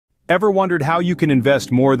Ever wondered how you can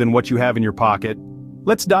invest more than what you have in your pocket?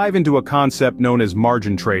 Let's dive into a concept known as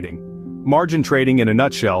margin trading. Margin trading, in a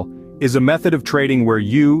nutshell, is a method of trading where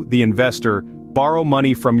you, the investor, borrow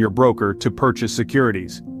money from your broker to purchase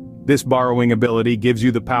securities. This borrowing ability gives you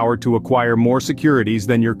the power to acquire more securities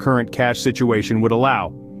than your current cash situation would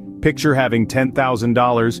allow. Picture having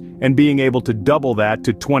 $10,000 and being able to double that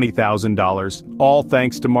to $20,000, all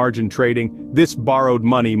thanks to margin trading. This borrowed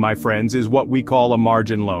money, my friends, is what we call a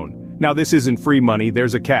margin loan. Now, this isn't free money,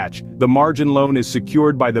 there's a catch. The margin loan is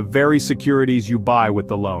secured by the very securities you buy with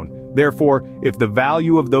the loan. Therefore, if the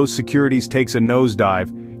value of those securities takes a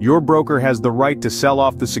nosedive, your broker has the right to sell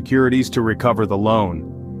off the securities to recover the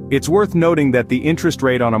loan. It's worth noting that the interest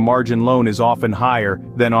rate on a margin loan is often higher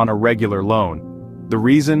than on a regular loan. The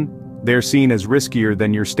reason? They're seen as riskier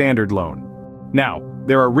than your standard loan. Now,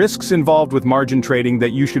 there are risks involved with margin trading that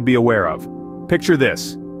you should be aware of. Picture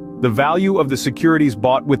this. The value of the securities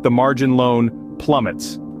bought with the margin loan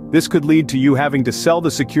plummets. This could lead to you having to sell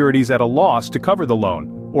the securities at a loss to cover the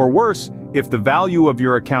loan. Or worse, if the value of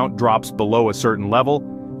your account drops below a certain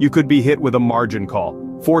level, you could be hit with a margin call,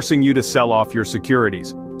 forcing you to sell off your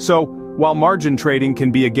securities. So, while margin trading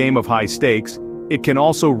can be a game of high stakes, it can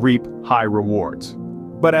also reap high rewards.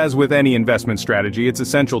 But as with any investment strategy, it's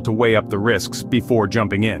essential to weigh up the risks before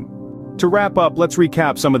jumping in. To wrap up, let's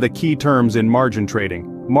recap some of the key terms in margin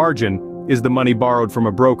trading. Margin is the money borrowed from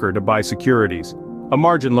a broker to buy securities. A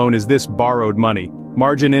margin loan is this borrowed money.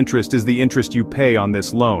 Margin interest is the interest you pay on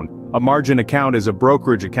this loan. A margin account is a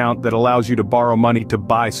brokerage account that allows you to borrow money to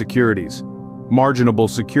buy securities. Marginable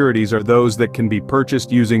securities are those that can be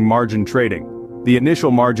purchased using margin trading. The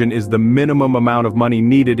initial margin is the minimum amount of money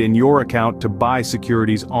needed in your account to buy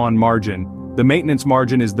securities on margin. The maintenance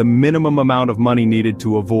margin is the minimum amount of money needed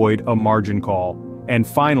to avoid a margin call. And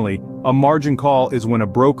finally, a margin call is when a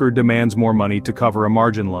broker demands more money to cover a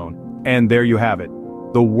margin loan. And there you have it.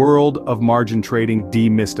 The world of margin trading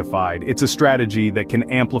demystified. It's a strategy that can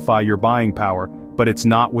amplify your buying power, but it's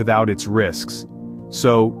not without its risks.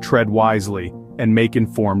 So tread wisely and make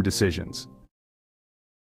informed decisions.